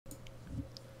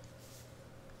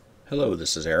Hello,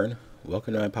 this is Aaron.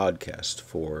 Welcome to my podcast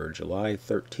for July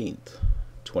 13th,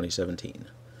 2017.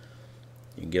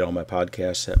 You can get all my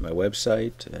podcasts at my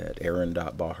website at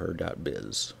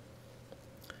aaron.baher.biz.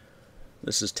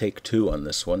 This is take two on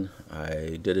this one.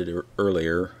 I did it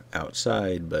earlier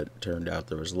outside, but it turned out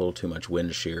there was a little too much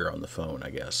wind shear on the phone, I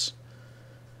guess.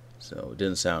 So it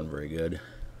didn't sound very good.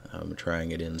 I'm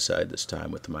trying it inside this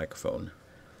time with the microphone.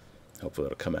 Hopefully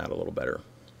it'll come out a little better.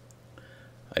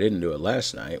 I didn't do it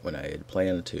last night when I had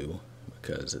planned to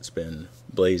because it's been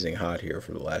blazing hot here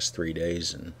for the last 3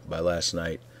 days, and by last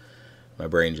night my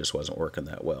brain just wasn't working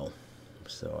that well.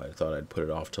 So I thought I'd put it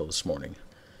off till this morning.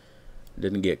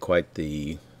 Didn't get quite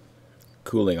the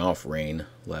cooling off rain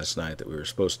last night that we were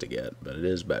supposed to get, but it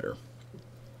is better.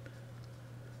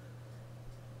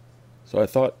 So I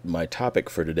thought my topic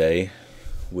for today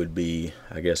would be,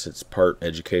 I guess it's part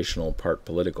educational, part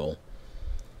political.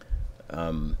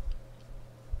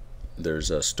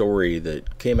 There's a story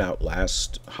that came out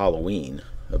last Halloween,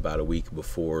 about a week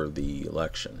before the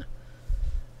election.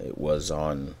 It was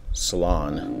on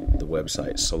Salon, the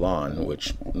website Salon,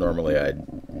 which normally I'd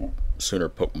sooner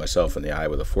poke myself in the eye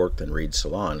with a fork than read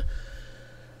Salon.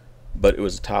 But it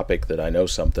was a topic that I know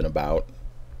something about,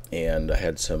 and I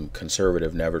had some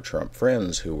conservative Never Trump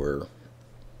friends who were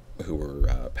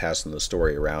passing the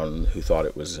story around, who thought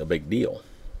it was a big deal.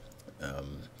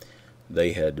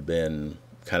 They had been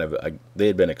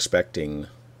expecting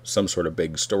some sort of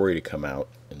big story to come out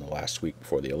in the last week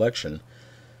before the election,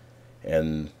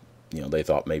 and they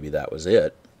thought maybe that was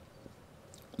it.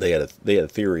 They had a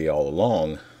theory all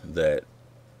along that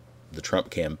the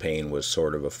Trump campaign was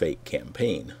sort of a fake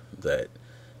campaign, that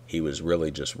he was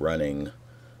really just running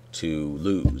to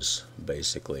lose,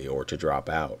 basically, or to drop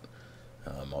out.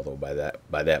 Although by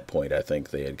that point I think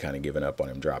they had kind of given up on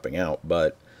him dropping out,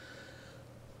 but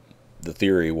the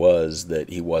theory was that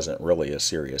he wasn't really a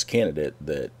serious candidate,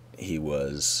 that he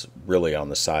was really on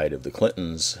the side of the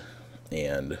Clintons,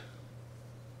 and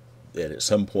that at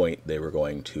some point they were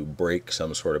going to break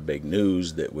some sort of big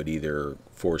news that would either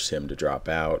force him to drop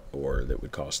out or that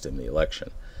would cost him the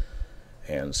election.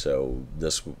 And so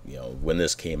this, when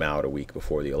this came out a week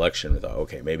before the election, we thought,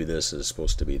 okay, maybe this is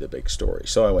supposed to be the big story.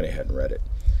 So I went ahead and read it.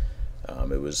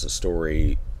 It was a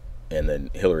story, and then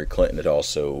Hillary Clinton had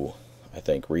also, I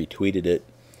think, retweeted it,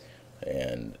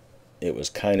 and it was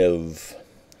kind of,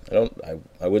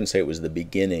 I wouldn't say it was the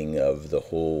beginning of the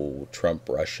whole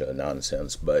Trump-Russia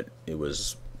nonsense, but it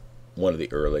was one of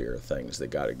the earlier things that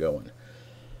got it going.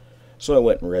 So I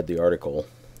went and read the article,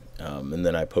 and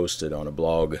then I posted on a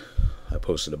blog. I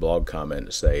posted a blog comment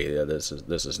to say, yeah, this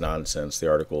is nonsense. The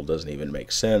article doesn't even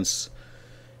make sense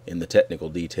in the technical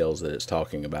details that it's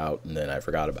talking about, and then I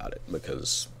forgot about it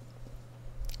because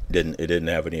it didn't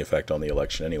have any effect on the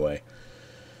election anyway,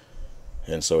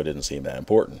 and so it didn't seem that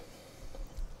important.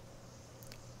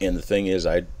 And the thing is,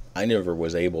 I never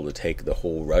was able to take the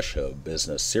whole Russia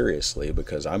business seriously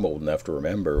because I'm old enough to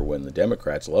remember when the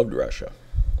Democrats loved Russia.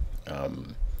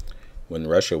 When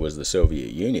Russia was the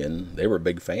Soviet Union, they were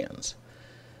big fans,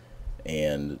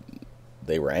 and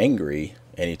they were angry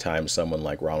anytime someone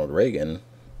like Ronald Reagan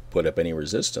put up any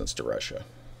resistance to Russia,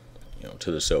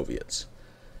 to the Soviets.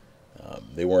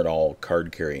 They weren't all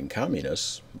card-carrying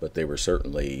communists, but they were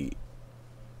certainly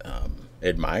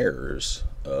admirers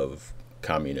of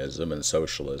communism and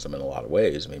socialism in a lot of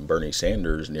ways. I mean, Bernie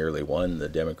Sanders nearly won the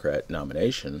Democrat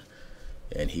nomination,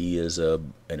 and he is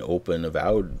an open,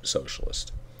 avowed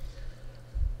socialist.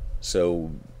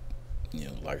 So,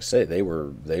 like I say, they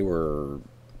were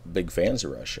big fans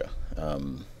of Russia.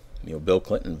 Bill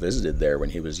Clinton visited there when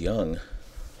he was young.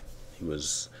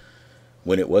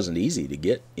 When it wasn't easy to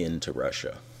get into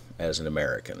Russia as an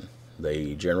American.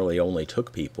 They generally only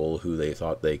took people who they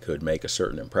thought they could make a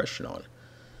certain impression on.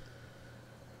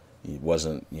 It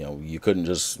wasn't, you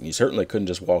certainly couldn't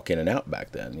just walk in and out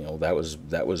back then. That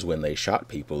was when they shot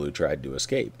people who tried to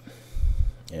escape.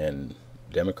 And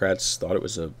Democrats thought it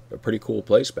was a pretty cool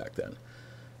place back then.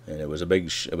 And it was a big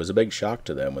shock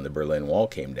to them when the Berlin Wall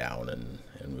came down and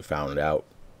we found out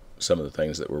some of the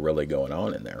things that were really going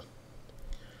on in there.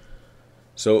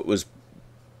 So it was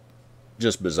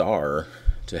just bizarre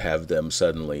to have them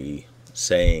suddenly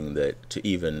saying that to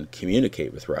even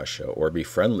communicate with Russia or be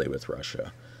friendly with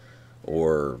Russia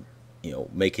or,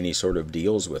 make any sort of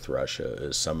deals with Russia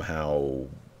is somehow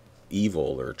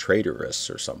evil or traitorous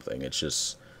or something. It's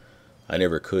just, I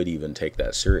never could even take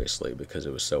that seriously because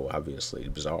it was so obviously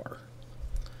bizarre.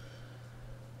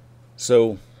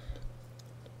 So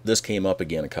this came up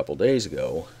again a couple days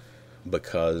ago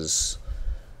because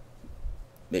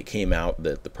it came out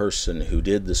that the person who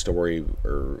did the story,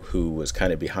 or who was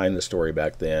kind of behind the story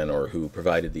back then, or who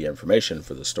provided the information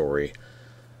for the story,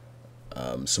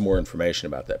 some more information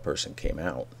about that person came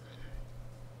out.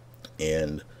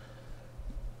 And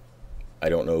I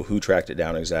don't know who tracked it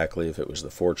down exactly, if it was the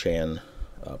 4chan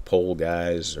poll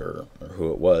guys or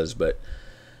who it was, but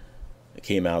it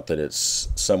came out that it's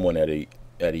someone at a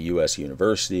U.S.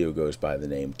 university who goes by the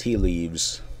name Tea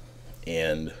Leaves.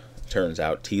 And turns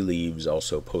out Tea Leaves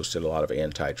also posted a lot of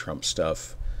anti-Trump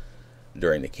stuff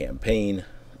during the campaign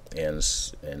and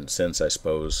since, I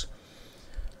suppose.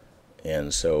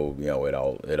 And so, you know,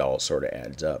 it all sort of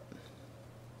adds up.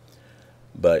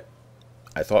 But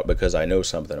I thought, because I know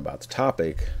something about the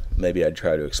topic, maybe I'd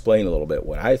try to explain a little bit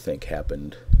what I think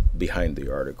happened behind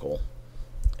the article.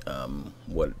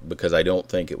 Because I don't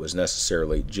think it was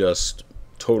necessarily just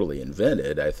totally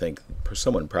invented. I think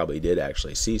someone probably did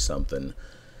actually see something,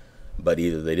 but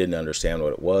either they didn't understand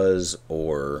what it was,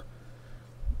 or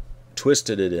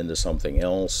twisted it into something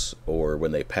else, or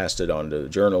when they passed it on to the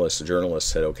journalist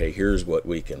said, okay, here's what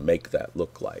we can make that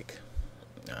look like.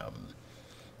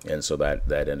 And so that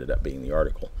ended up being the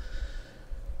article.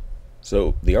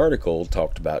 So the article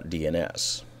talked about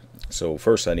DNS. So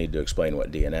first I need to explain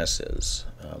what DNS is.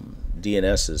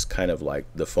 DNS is kind of like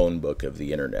the phone book of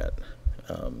the internet.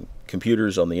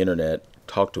 Computers on the internet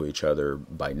talk to each other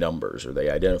by numbers, or they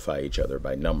identify each other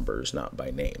by numbers, not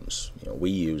by names. You know, we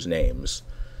use names,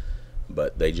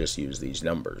 but they just use these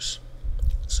numbers.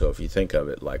 So if you think of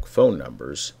it like phone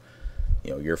numbers,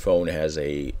 you know, your phone has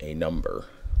a number,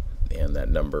 and that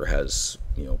number has,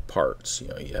 you know, parts. You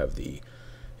know, you have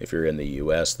if you're in the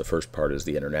US, the first part is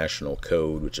the international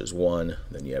code, which is 1,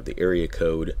 then you have the area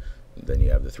code, then you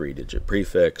have the 3-digit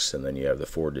prefix, and then you have the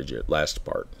 4-digit last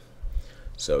part.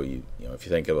 So you know, if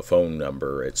you think of a phone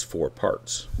number, it's 4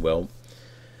 parts. Well,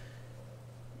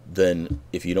 then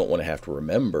if you don't want to have to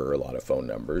remember a lot of phone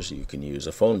numbers, you can use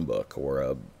a phone book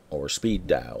or speed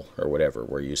dial or whatever,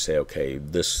 where you say, okay,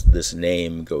 this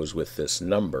name goes with this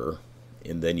number,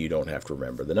 and then you don't have to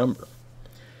remember the number.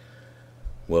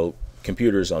 Well,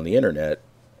 computers on the internet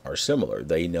are similar.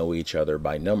 They know each other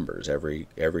by numbers. Every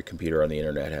computer on the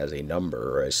internet has a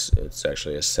number, or it's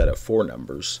actually a set of 4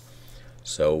 numbers.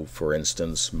 So, for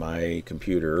instance, my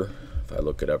computer, if I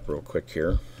look it up real quick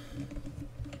here,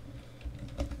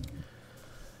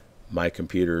 my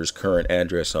computer's current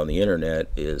address on the internet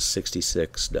is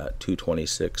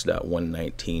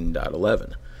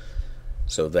 66.226.119.11.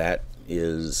 So that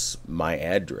is my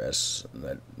address.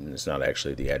 It's not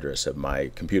actually the address of my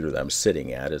computer that I'm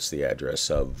sitting at. It's the address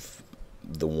of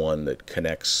the one that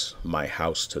connects my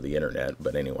house to the internet.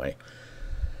 But anyway,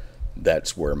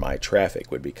 that's where my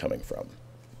traffic would be coming from.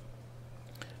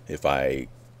 If I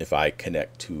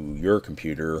connect to your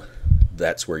computer,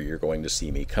 that's where you're going to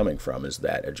see me coming from, is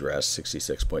that address,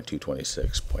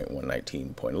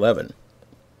 66.226.119.11.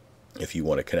 If you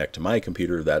want to connect to my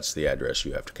computer, that's the address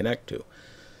you have to connect to.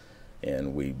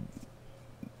 And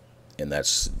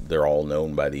they're all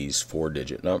known by these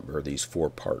 4-digit number, these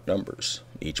 4-part numbers.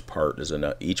 Each part is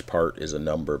a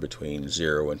number between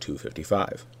 0 and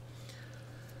 255.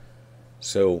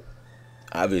 So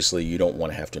obviously you don't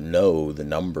want to have to know the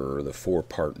number, the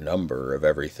 4-part number of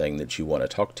everything that you want to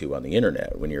talk to on the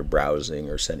internet when you're browsing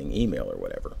or sending email or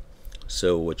whatever.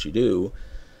 So what you do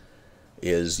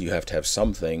is you have to have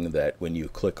something that when you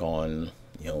click on,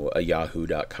 you know, a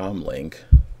yahoo.com link,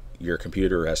 your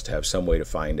computer has to have some way to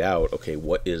find out, okay,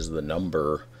 what is the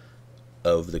number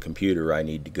of the computer I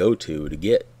need to go to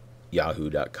get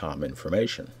yahoo.com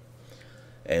information.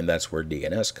 And that's where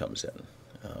DNS comes in.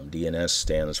 DNS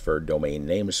stands for Domain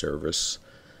Name Service,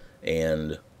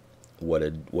 and what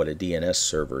a DNS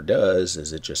server does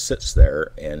is it just sits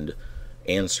there and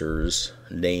answers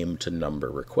name to number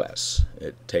requests.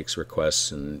 It takes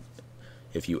requests, and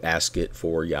if you ask it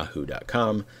for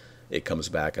yahoo.com, it comes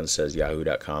back and says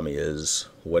yahoo.com is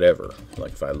whatever.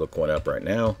 Like if I look one up right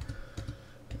now,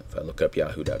 if I look up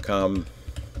yahoo.com,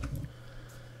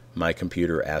 my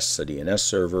computer asks a DNS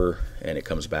server, and it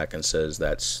comes back and says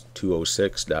that's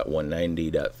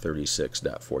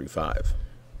 206.190.36.45.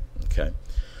 Okay,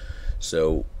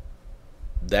 so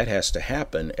that has to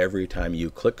happen every time you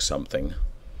click something.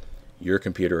 Your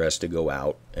computer has to go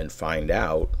out and find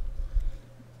out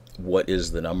what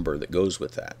is the number that goes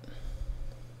with that.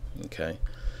 Okay,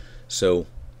 so,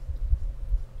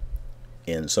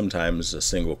 and sometimes a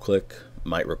single click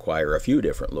might require a few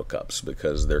different lookups,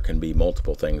 because there can be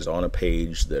multiple things on a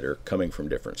page that are coming from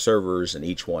different servers, and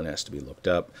each one has to be looked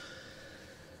up.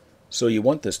 So you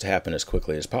want this to happen as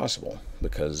quickly as possible,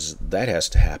 because that has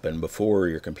to happen before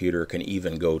your computer can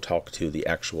even go talk to the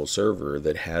actual server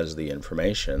that has the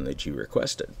information that you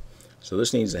requested. So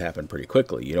this needs to happen pretty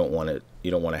quickly. You don't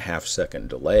want a half-second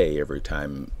delay every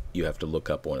time you have to look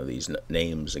up one of these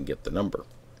names and get the number.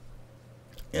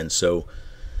 And so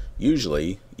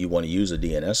usually you want to use a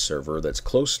DNS server that's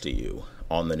close to you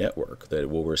on the network that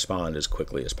will respond as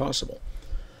quickly as possible.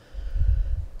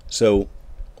 So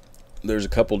there's a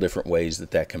couple different ways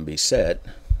that can be set.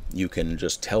 You can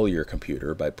just tell your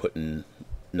computer by putting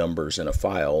numbers in a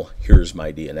file, here's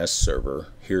my DNS server,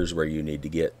 here's where you need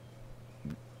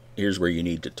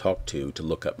to talk to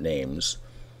look up names.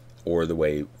 Or the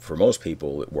way for most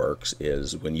people it works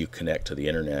is when you connect to the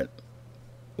internet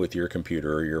with your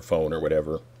computer or your phone or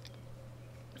whatever,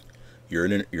 your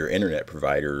internet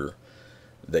provider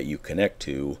that you connect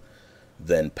to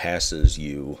then passes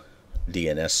you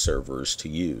DNS servers to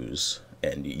use,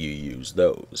 and you use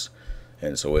those.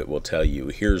 And so it will tell you,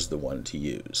 here's the one to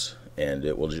use, and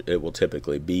it will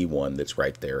typically be one that's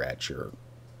right there at your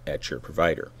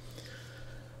provider.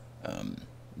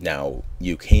 Now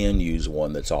you can use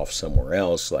one that's off somewhere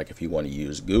else. Like if you want to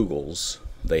use Google's,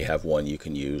 they have one you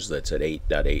can use that's at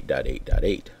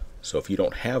 8.8.8.8. So if you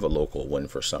don't have a local one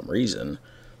for some reason,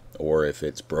 or if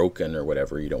it's broken or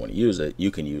whatever, you don't want to use it, you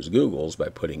can use Google's by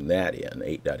putting that in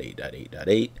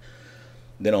 8.8.8.8.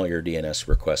 Then all your DNS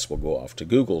requests will go off to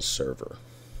Google's server.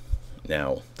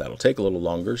 Now that'll take a little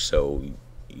longer, so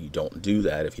you don't do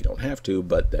that if you don't have to,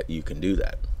 but that you can do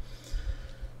that.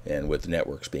 And with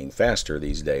networks being faster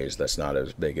these days, that's not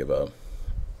as big of a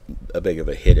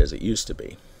hit as it used to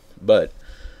be. But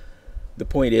the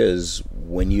point is,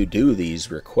 when you do these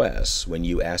requests, when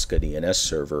you ask a DNS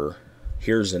server,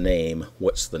 here's a name,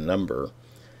 what's the number,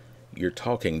 you're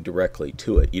talking directly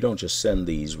to it. You don't just send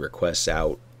these requests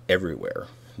out everywhere.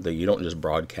 You don't just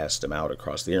broadcast them out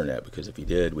across the internet, because if you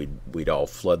did, we'd all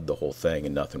flood the whole thing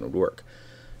and nothing would work.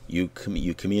 You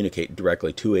communicate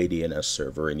directly to a DNS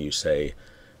server and you say,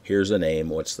 here's a name,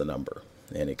 what's the number?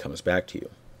 And it comes back to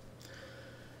you.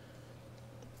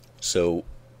 So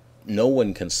no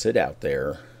one can sit out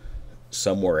there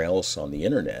somewhere else on the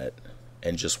internet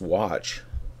and just watch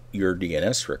your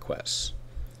DNS requests.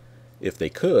 If they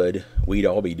could, we'd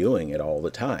all be doing it all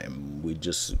the time. We'd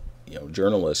just,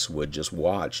 journalists would just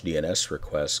watch DNS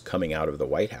requests coming out of the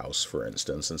White House, for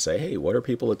instance, and say, hey, what are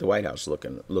people at the White House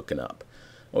looking up?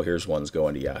 Oh, here's one's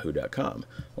going to yahoo.com.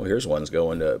 Oh, here's one's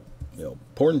going to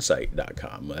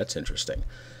pornsite.com. Well, that's interesting.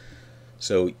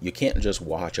 So you can't just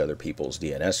watch other people's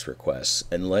DNS requests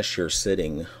unless you're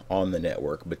sitting on the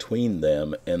network between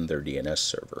them and their DNS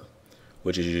server,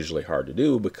 which is usually hard to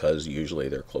do because usually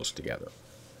they're close together.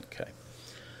 Okay.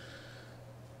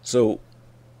 So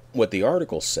what the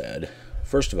article said,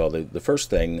 first of all, the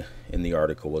first thing in the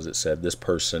article was it said this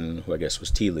person, who I guess was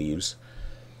Tea Leaves,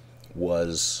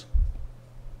 was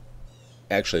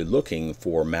actually looking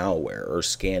for malware or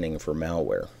scanning for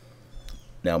malware.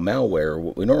 Now malware,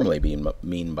 what we normally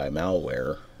mean by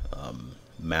malware,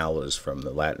 mal is from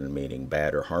the Latin meaning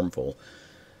bad or harmful.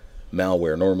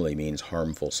 Malware normally means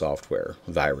harmful software,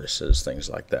 viruses, things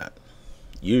like that.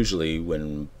 Usually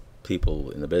when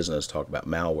people in the business talk about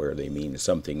malware, they mean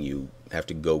something you have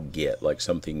to go get, like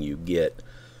something you get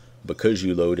because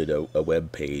you loaded a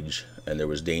web page and there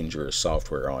was dangerous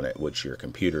software on it, which your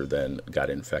computer then got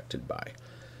infected by.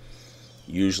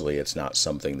 Usually it's not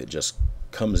something that just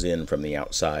comes in from the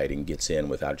outside and gets in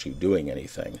without you doing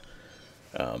anything.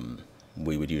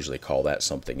 We would usually call that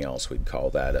something else. We'd call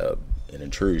that an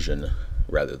intrusion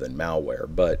rather than malware.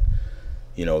 But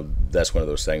that's one of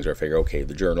those things where I figure, okay,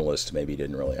 the journalist maybe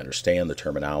didn't really understand the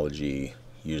terminology,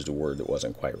 used a word that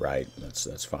wasn't quite right.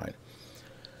 That's fine.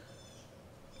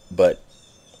 But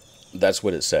that's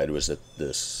what it said, was that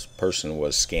this person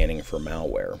was scanning for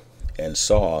malware and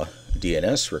saw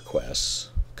DNS requests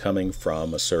coming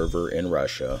from a server in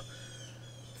Russia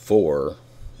for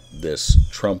this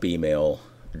Trump email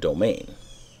domain.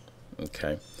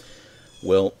 Okay.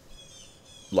 Well,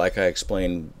 like I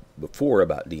explained before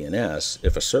about DNS,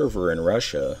 if a server in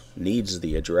Russia needs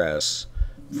the address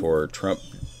for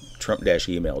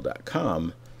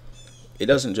trump-email.com, it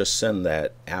doesn't just send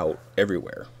that out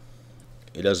everywhere.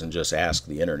 It doesn't just ask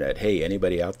the internet, hey,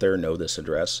 anybody out there know this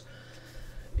address?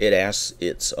 It asks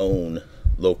its own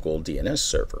local DNS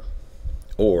server.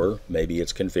 Or maybe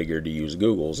it's configured to use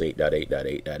Google's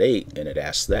 8.8.8.8 and it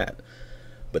asks that.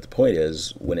 But the point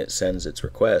is, when it sends its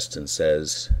request and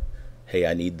says, hey,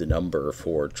 I need the number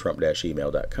for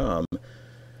trump-email.com,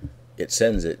 it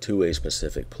sends it to a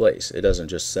specific place. It doesn't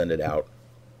just send it out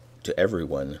to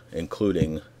everyone,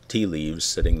 including Tea Leaves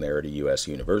sitting there at a U.S.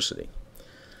 university.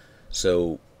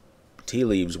 So tea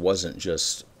leaves wasn't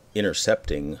just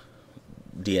intercepting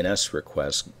DNS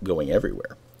requests going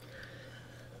everywhere.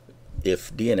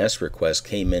 If DNS requests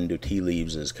came into tea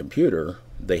leaves' computer,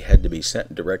 they had to be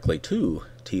sent directly to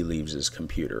tea leaves'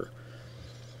 computer.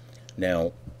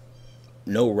 Now,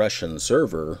 no Russian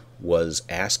server was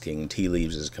asking tea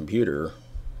leaves' computer,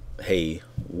 hey,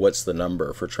 what's the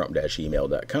number for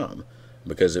trump-email.com?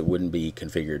 Because it wouldn't be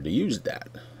configured to use that.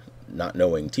 Not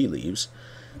knowing tea leaves,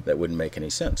 that wouldn't make any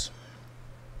sense.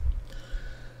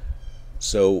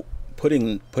 So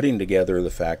putting together the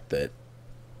fact that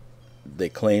they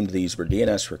claimed these were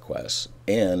DNS requests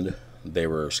and they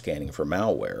were scanning for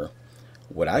malware,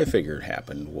 what I figured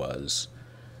happened was,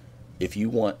 if you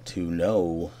want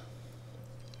to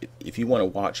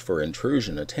watch for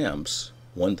intrusion attempts,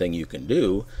 one thing you can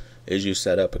do is you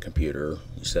set up a computer,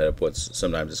 you set up what's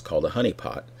sometimes it's called a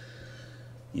honeypot.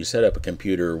 You set up a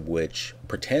computer which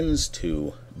pretends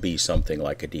to be something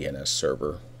like a DNS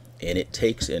server, and it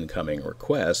takes incoming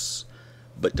requests,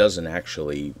 but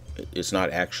it's not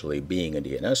actually being a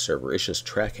DNS server, it's just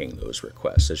tracking those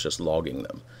requests, it's just logging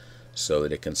them, so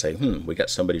that it can say, we got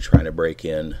somebody trying to break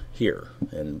in here,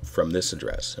 and from this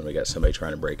address, and we got somebody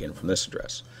trying to break in from this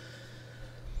address.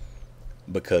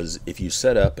 Because if you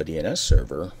set up a DNS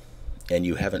server, and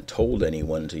you haven't told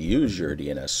anyone to use your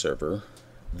DNS server,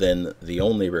 then the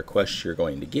only requests you're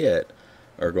going to get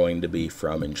are going to be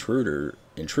from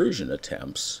intrusion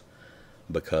attempts,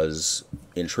 because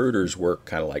intruders work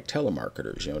kind of like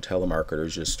telemarketers.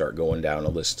 Telemarketers just start going down a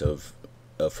list of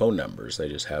phone numbers. They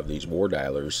just have these war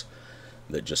dialers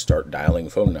that just start dialing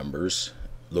phone numbers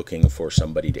looking for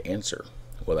somebody to answer.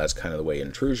 Well, that's kind of the way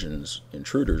intruders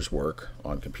work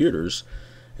on computers,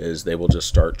 is they will just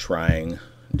start trying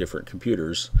different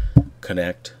computers,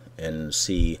 connect, and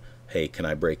see, hey, can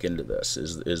I break into this?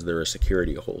 Is there a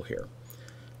security hole here?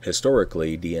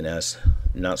 Historically, DNS,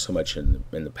 not so much in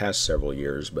the past several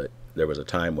years, but there was a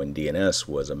time when DNS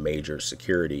was a major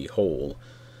security hole.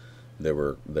 There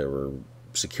were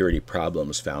security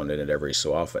problems found in it every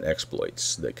so often,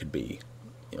 exploits that could be,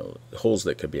 holes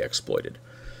that could be exploited.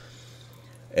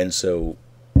 And so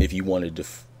if you wanted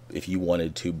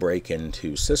to break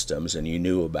into systems and you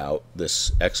knew about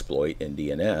this exploit in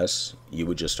DNS, you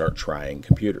would just start trying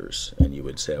computers, and you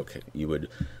would say, okay,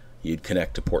 you'd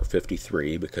connect to port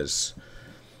 53, because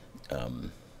I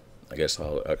guess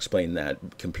I'll explain that.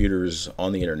 Computers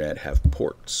on the internet have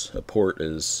ports. A port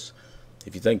is,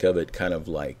 if you think of it, kind of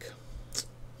like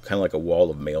a wall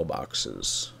of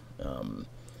mailboxes.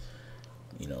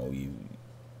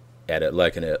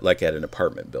 Like at an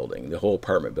apartment building. The whole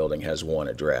apartment building has one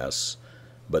address,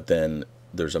 but then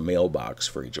there's a mailbox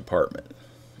for each apartment.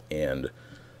 And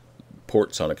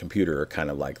ports on a computer are kind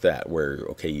of like that, where,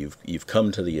 okay, you've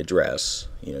come to the address,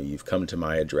 you've come to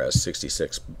my address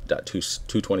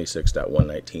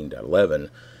 66.226.119.11,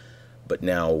 but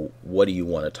now what do you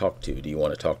want to talk to? Do you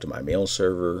want to talk to my mail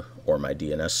server, or my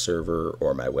DNS server,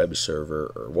 or my web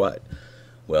server, or what?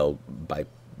 Well, by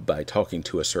talking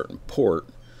to a certain port,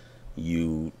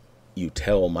 you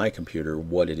tell my computer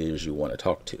what it is you want to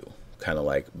talk to. Kind of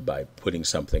like by putting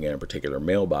something in a particular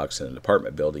mailbox in an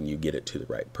apartment building, you get it to the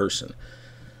right person.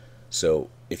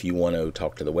 So if you want to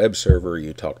talk to the web server,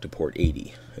 you talk to port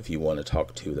 80. If you want to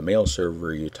talk to the mail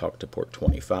server, you talk to port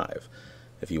 25.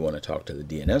 If you want to talk to the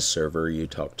DNS server, you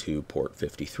talk to port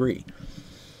 53.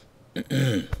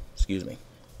 Excuse me.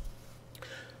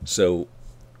 So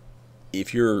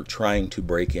if you're trying to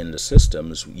break into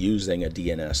systems using a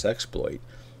DNS exploit,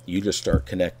 you just start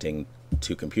connecting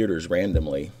to computers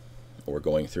randomly, or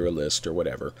going through a list or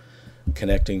whatever,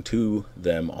 connecting to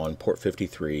them on port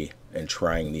 53 and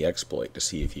trying the exploit to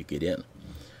see if you get in.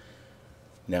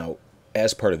 Now,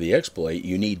 as part of the exploit,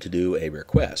 you need to do a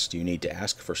request. You need to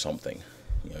ask for something.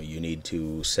 You need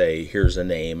to say, here's a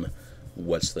name,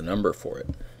 what's the number for it?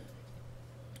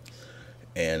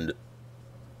 And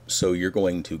so you're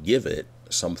going to give it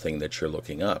something that you're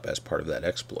looking up as part of that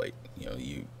exploit,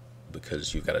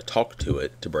 because you've got to talk to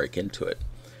it to break into it.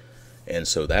 And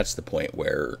so that's the point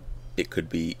where it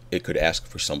could ask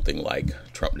for something like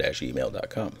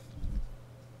trump-email.com.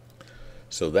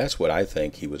 So that's what I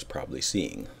think he was probably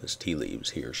seeing, this tea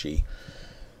leaves, he or she,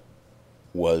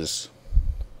 was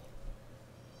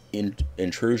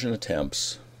intrusion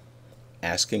attempts,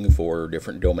 asking for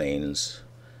different domains,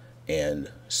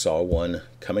 and saw one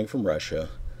coming from Russia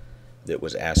that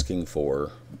was asking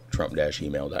for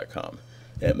trump-email.com.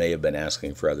 And it may have been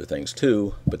asking for other things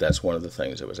too, but that's one of the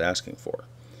things it was asking for.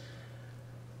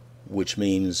 Which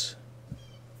means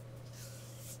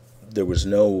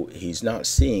he's not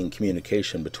seeing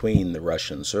communication between the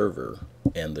Russian server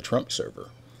and the Trump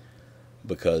server.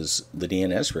 because the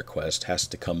DNS request has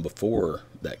to come before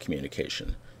that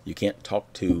communication. You can't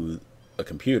talk to a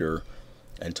computer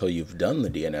until you've done the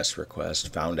DNS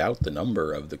request, found out the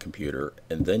number of the computer,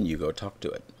 and then you go talk to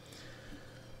it.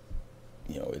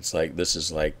 It's like, this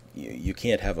is like, you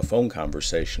can't have a phone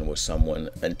conversation with someone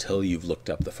until you've looked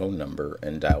up the phone number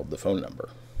and dialed the phone number.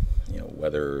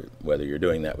 Whether you're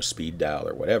doing that with speed dial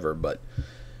or whatever, but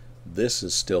this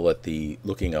is still at the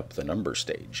looking up the number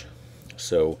stage.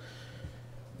 So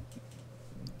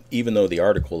even though the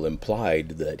article implied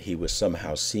that he was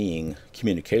somehow seeing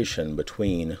communication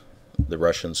between the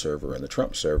Russian server and the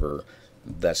Trump server,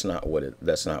 that's not what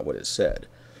it said.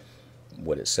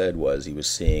 What it said was he was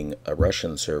seeing a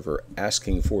Russian server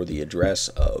asking for the address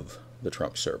of the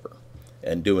Trump server,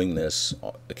 and doing this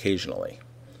occasionally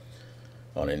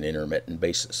on an intermittent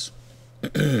basis.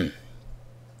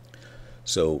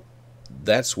 So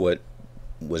that's what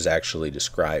was actually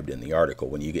described in the article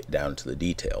when you get down to the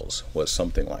details, was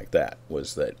something like that.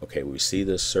 Was that, okay, we see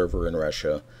this server in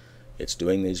Russia, it's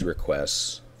doing these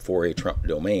requests for a Trump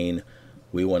domain,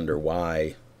 we wonder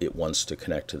why it wants to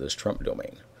connect to this Trump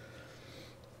domain.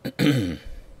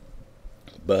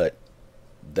 But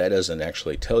that doesn't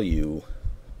actually tell you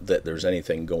that there's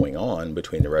anything going on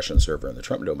between the Russian server and the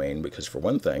Trump domain, because for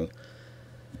one thing,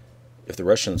 if the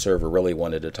Russian server really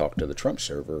wanted to talk to the Trump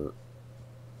server,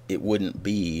 it wouldn't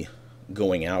be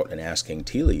going out and asking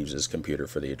Tea Leaves' computer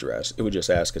for the address. It would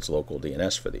just ask its local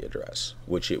DNS for the address,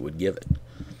 which it would give it,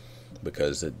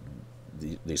 because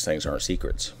these things aren't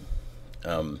secrets.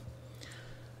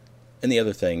 And the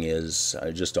other thing is,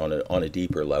 just on a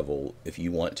deeper level, if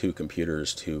you want two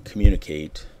computers to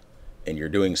communicate and you're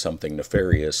doing something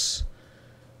nefarious,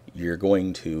 they're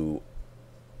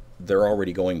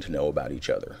already going to know about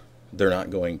each other. They're not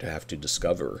going to have to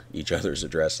discover each other's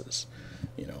addresses.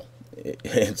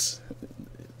 It's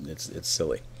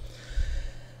silly.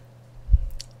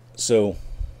 So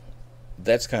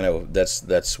that's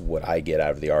what I get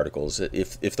out of the articles.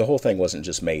 If the whole thing wasn't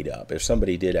just made up, if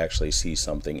somebody did actually see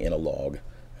something in a log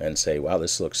and say, wow,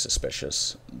 this looks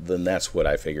suspicious, then that's what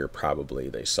I figure probably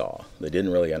they saw. They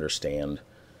didn't really understand.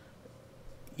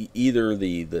 Either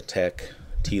the tech,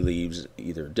 Tea Leaves,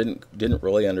 either didn't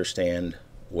really understand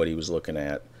what he was looking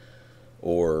at,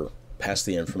 or passed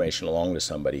the information along to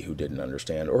somebody who didn't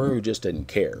understand, or who just didn't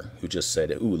care, who just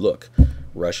said, ooh, look,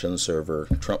 Russian server,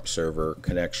 Trump server,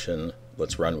 connection,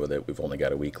 let's run with it. We've only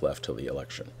got a week left till the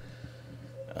election.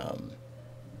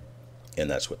 And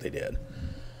that's what they did.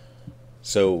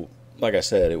 So, like I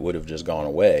said, it would have just gone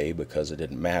away because it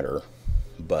didn't matter.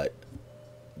 But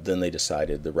then they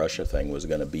decided the Russia thing was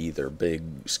going to be their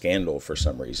big scandal for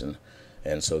some reason.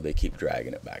 And so they keep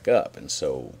dragging it back up. And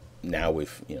so now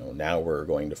now we're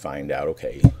going to find out,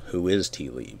 okay, who is Tea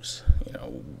Leaves?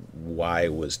 Why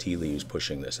was Tea Leaves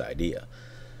pushing this idea?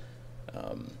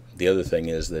 The other thing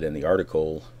is that in the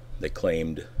article, they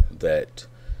claimed that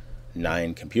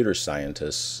 9 computer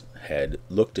scientists had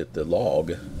looked at the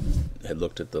log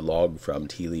from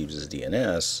Tea Leaves'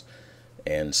 DNS,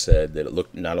 and said that it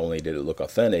looked, not only did it look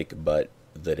authentic, but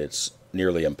that it's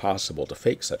nearly impossible to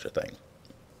fake such a thing.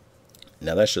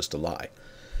 Now that's just a lie.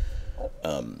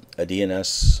 A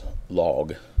DNS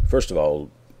log, first of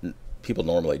all, people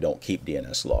normally don't keep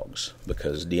DNS logs,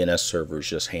 because DNS servers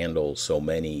just handle so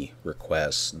many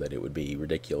requests that it would be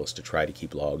ridiculous to try to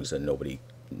keep logs, and nobody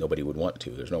would want to.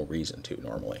 There's no reason to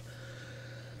normally.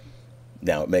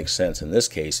 Now, it makes sense in this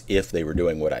case if they were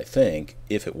doing what I think.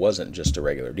 If it wasn't just a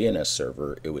regular DNS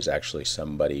server, it was actually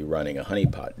somebody running a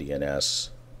honeypot DNS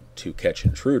to catch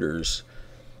intruders,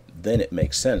 then it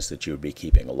makes sense that you would be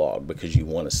keeping a log, because you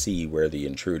want to see where the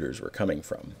intruders were coming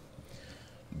from.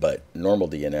 But normal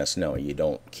DNS, no, you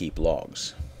don't keep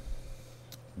logs.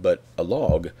 But a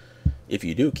log, if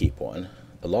you do keep one,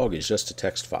 a log is just a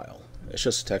text file. It's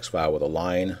just a text file with a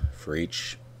line for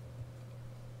each,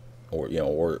 or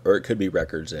it could be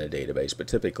records in a database, but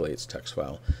typically it's a text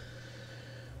file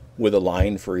with a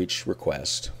line for each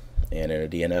request. And in a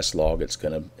DNS log, it's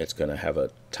gonna have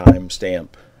a timestamp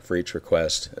for each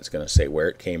request. It's going to say where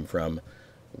it came from,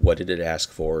 what did it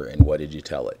ask for, and what did you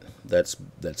tell it. That's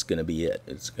going to be it.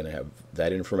 It's going to have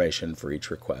that information for each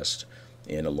request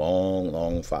in a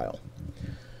long file.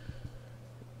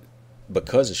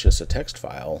 Because it's just a text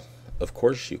file, of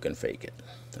course you can fake it.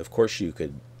 Of course you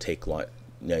could take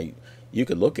you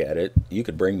could look at it. You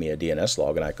could bring me a DNS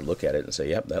log and I could look at it and say,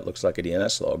 yep, that looks like a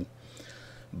DNS log.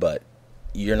 But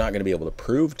you're not going to be able to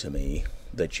prove to me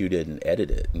that you didn't edit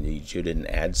it, and you didn't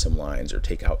add some lines or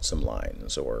take out some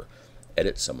lines or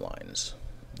edit some lines.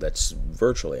 That's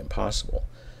virtually impossible.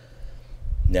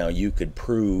 Now, you could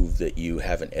prove that you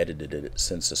haven't edited it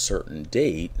since a certain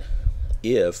date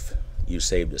if you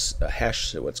saved a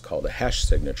hash, what's called a hash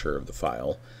signature of the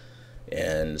file,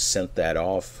 and sent that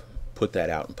off, put that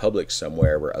out in public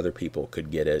somewhere where other people could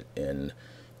get it and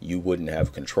you wouldn't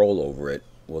have control over it,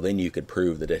 well, then you could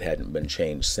prove that it hadn't been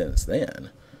changed since then.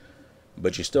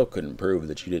 But you still couldn't prove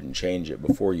that you didn't change it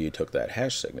before you took that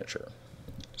hash signature.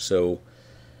 So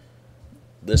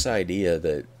this idea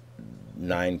that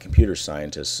 9 computer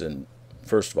scientists, and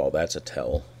first of all, that's a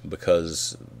tell,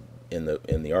 because in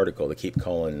the article they keep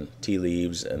calling Tea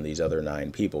Leaves and these other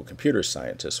 9 people computer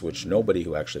scientists, which nobody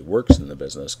who actually works in the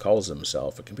business calls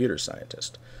himself a computer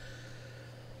scientist.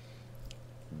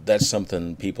 That's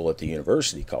something people at the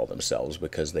university call themselves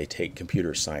because they take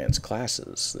computer science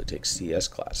classes, they take CS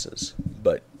classes.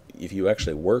 But if you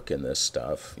actually work in this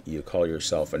stuff, you call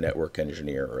yourself a network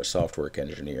engineer or a software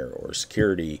engineer or a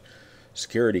security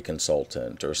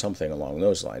consultant or something along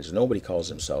those lines. Nobody calls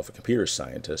himself a computer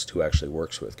scientist who actually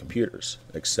works with computers,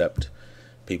 except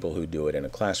people who do it in a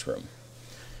classroom.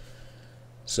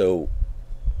 So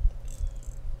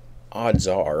odds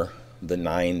are the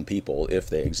 9 people, if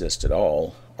they exist at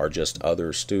all, are just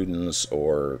other students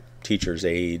or teachers'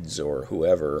 aides or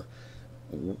whoever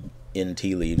in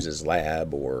Tea Leaves'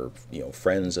 lab, or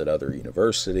friends at other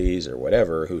universities or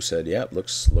whatever, who said, "Yeah,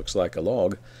 looks like a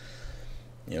log.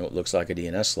 It looks like a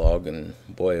DNS log," and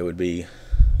boy, it would be,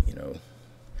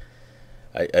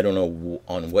 I don't know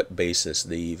on what basis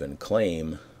they even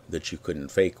claim that you couldn't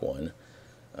fake one,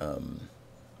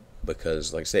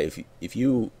 because, like I say, if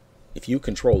you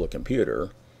control a computer,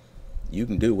 you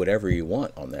can do whatever you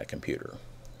want on that computer.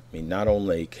 I mean, not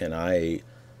only can I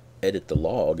edit the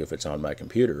log if it's on my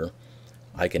computer,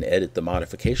 I can edit the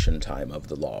modification time of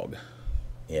the log.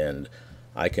 And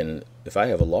I can, if I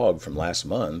have a log from last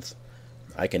month,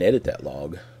 I can edit that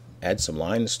log, add some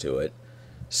lines to it,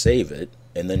 save it,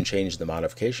 and then change the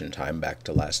modification time back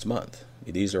to last month.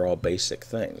 These are all basic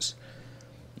things.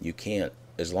 You can't,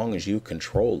 as long as you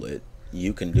control it,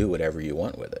 you can do whatever you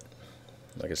want with it.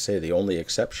 Like I say, the only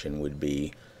exception would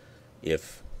be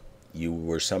if you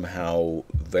were somehow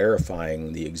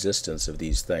verifying the existence of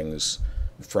these things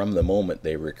from the moment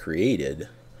they were created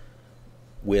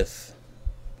with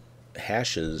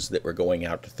hashes that were going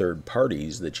out to third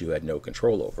parties that you had no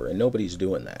control over. And nobody's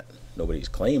doing that. Nobody's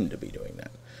claimed to be doing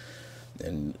that.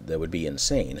 And that would be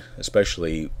insane,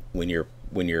 especially when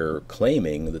you're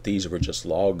claiming that these were just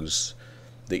logs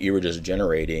that you were just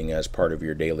generating as part of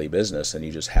your daily business, and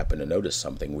you just happen to notice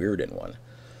something weird in one.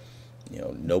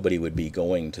 Nobody would be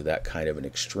going to that kind of an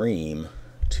extreme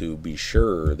to be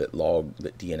sure that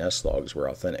DNS logs were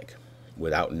authentic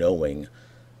without knowing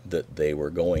that they were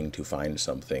going to find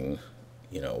something,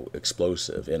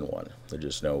 explosive in one.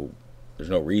 There's no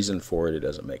reason for it. It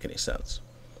doesn't make any sense.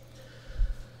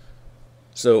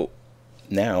 So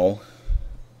now,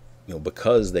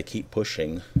 because they keep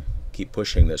pushing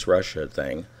this Russia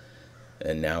thing,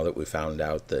 and now that we found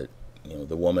out that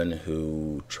the woman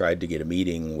who tried to get a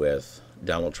meeting with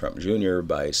Donald Trump Jr.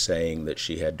 by saying that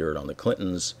she had dirt on the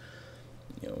Clintons,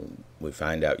 we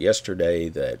find out yesterday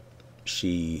that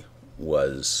she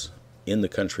was in the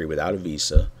country without a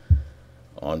visa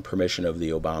on permission of the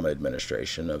Obama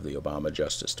administration, of the Obama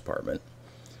Justice Department.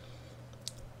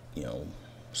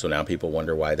 So now people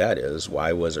wonder why that is.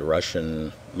 Why was a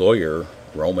Russian lawyer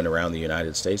roaming around the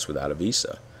United States without a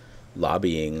visa,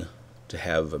 lobbying to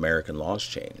have American laws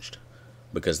changed?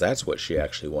 Because that's what she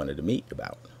actually wanted to meet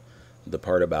about. The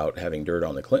part about having dirt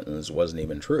on the Clintons wasn't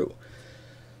even true.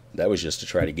 That was just to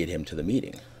try to get him to the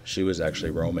meeting. She was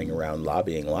actually roaming around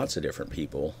lobbying lots of different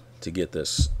people to get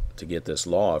this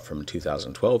law from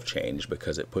 2012 changed,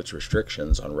 because it puts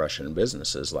restrictions on Russian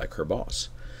businesses like her boss.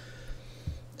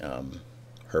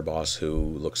 Her boss, who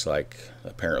looks like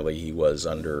apparently he was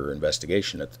under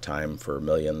investigation at the time for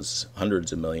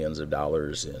hundreds of millions of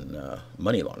dollars in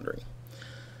money laundering.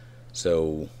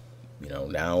 So,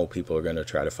 now people are going to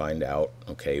try to find out,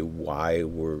 okay, why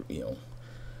was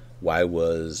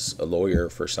a lawyer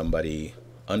for somebody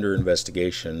under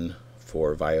investigation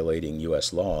for violating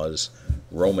U.S. laws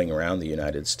roaming around the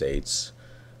United States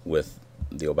with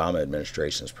the Obama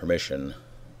administration's permission,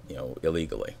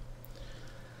 illegally?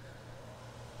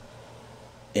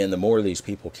 And the more these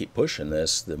people keep pushing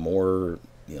this, the more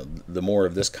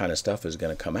of this kind of stuff is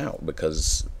going to come out,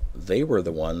 because they were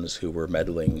the ones who were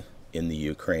meddling in the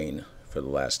Ukraine for the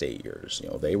last 8 years.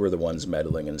 They were the ones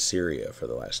meddling in Syria for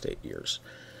the last 8 years.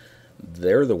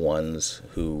 They're the ones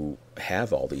who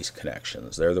have all these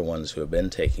connections. They're the ones who have been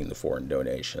taking the foreign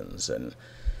donations and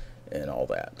all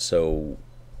that. So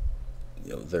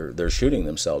they're shooting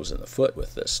themselves in the foot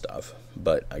with this stuff,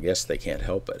 but I guess they can't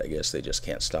help it. I guess they just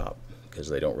can't stop, because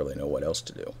they don't really know what else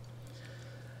to do.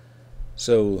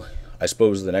 So I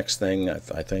suppose the next thing, I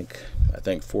think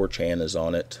 4chan is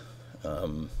on it.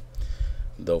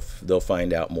 They'll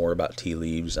find out more about tea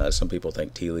leaves. Some people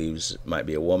think tea leaves might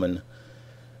be a woman.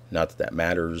 Not that that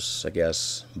matters, I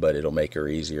guess, but it'll make her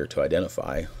easier to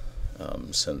identify,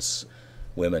 since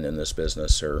women in this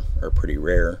business are pretty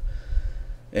rare.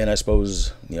 And I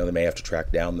suppose, they may have to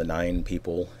track down the 9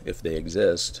 people, if they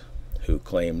exist, who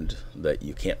claimed that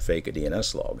you can't fake a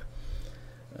DNS log,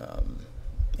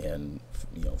 and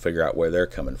figure out where they're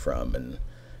coming from and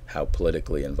how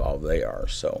politically involved they are.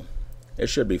 So it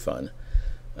should be fun.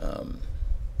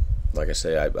 Like I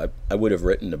say, I would have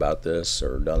written about this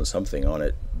or done something on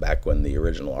it back when the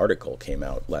original article came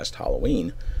out last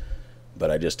Halloween,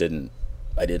 but I didn't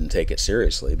take it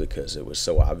seriously because it was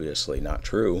so obviously not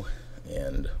true.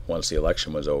 And once the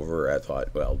election was over, I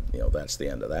thought, well, that's the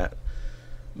end of that.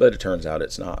 But it turns out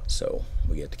it's not. So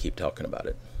we get to keep talking about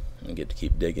it and get to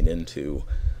keep digging into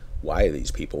why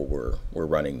these people were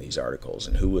running these articles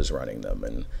and who was running them,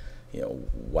 and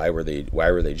why were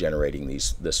they generating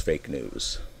this fake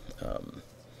news.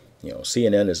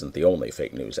 CNN isn't the only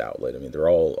fake news outlet. I mean, they're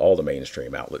all the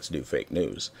mainstream outlets do fake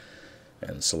news,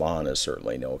 and Salon is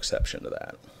certainly no exception to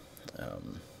that.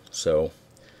 So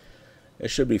it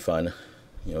should be fun.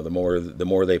 The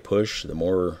more they push, the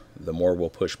more we'll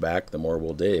push back, the more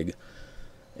we'll dig,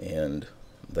 and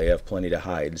they have plenty to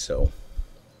hide. So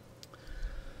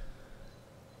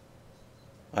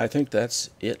I think that's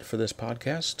it for this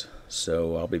podcast.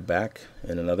 So I'll be back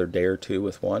in another day or two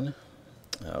with one.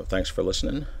 Thanks for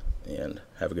listening, and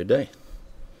have a good day.